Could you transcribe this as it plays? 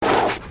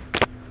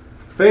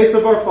Faith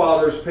of Our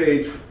Fathers,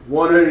 page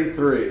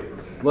 183.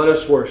 Let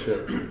us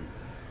worship.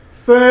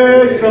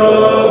 Faith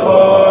of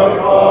our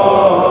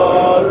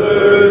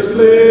fathers,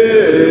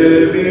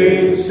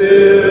 living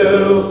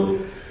still,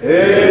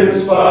 in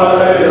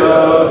spite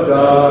of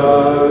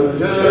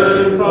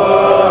dungeon,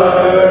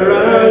 fire,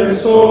 and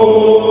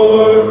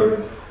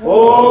sword.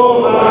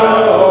 Oh,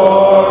 how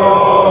our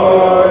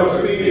hearts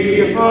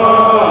beat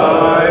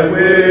high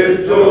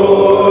with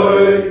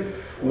joy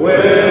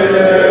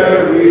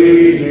whene'er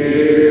we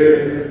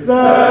hear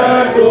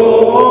that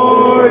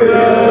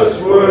glorious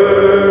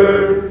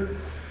word.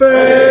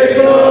 Faith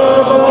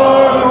of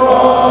our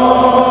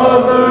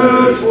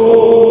fathers,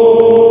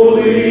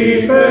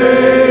 holy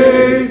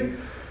faith,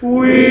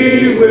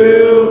 we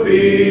will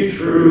be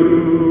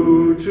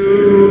true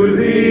to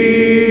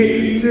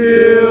thee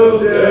till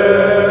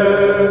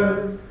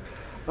death.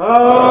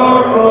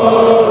 Our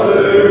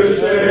fathers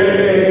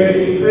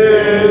chained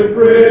in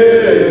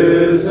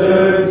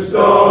prisons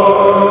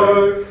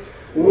dark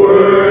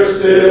were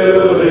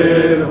still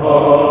in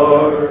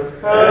heart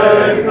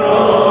and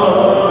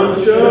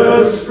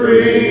conscience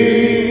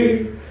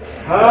free.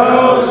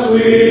 How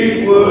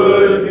sweet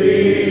would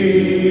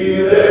be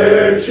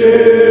their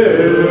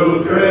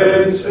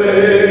children's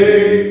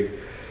fate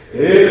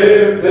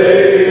if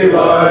they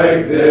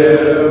like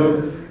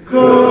them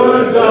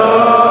could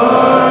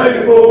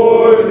die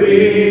for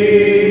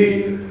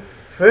thee.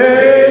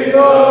 Faith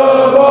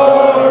of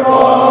our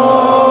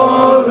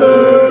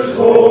fathers,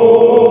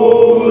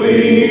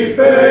 holy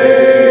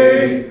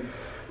faith,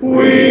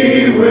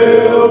 we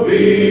will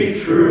be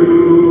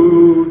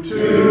true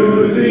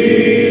to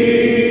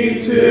thee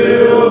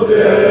till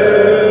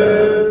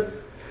death.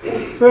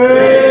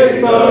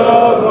 Faith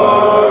of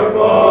our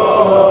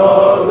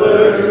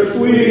fathers,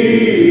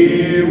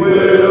 we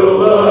will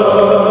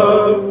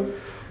love,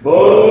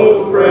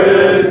 both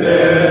friend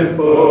and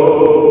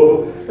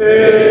foe,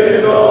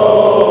 in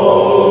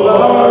all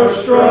our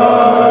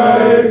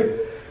strife,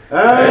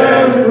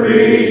 and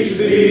preach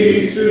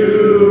thee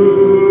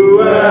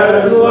too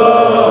as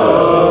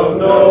love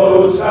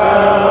knows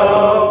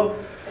how,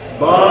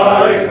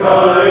 by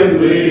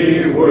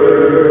kindly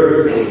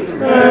words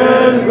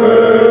and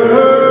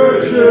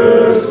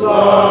virtuous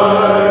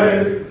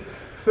life.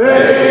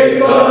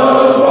 Faith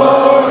of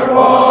our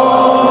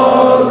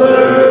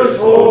fathers,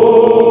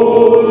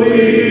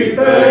 holy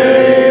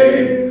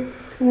faith,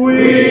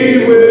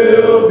 we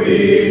will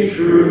be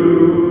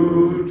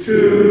true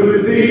to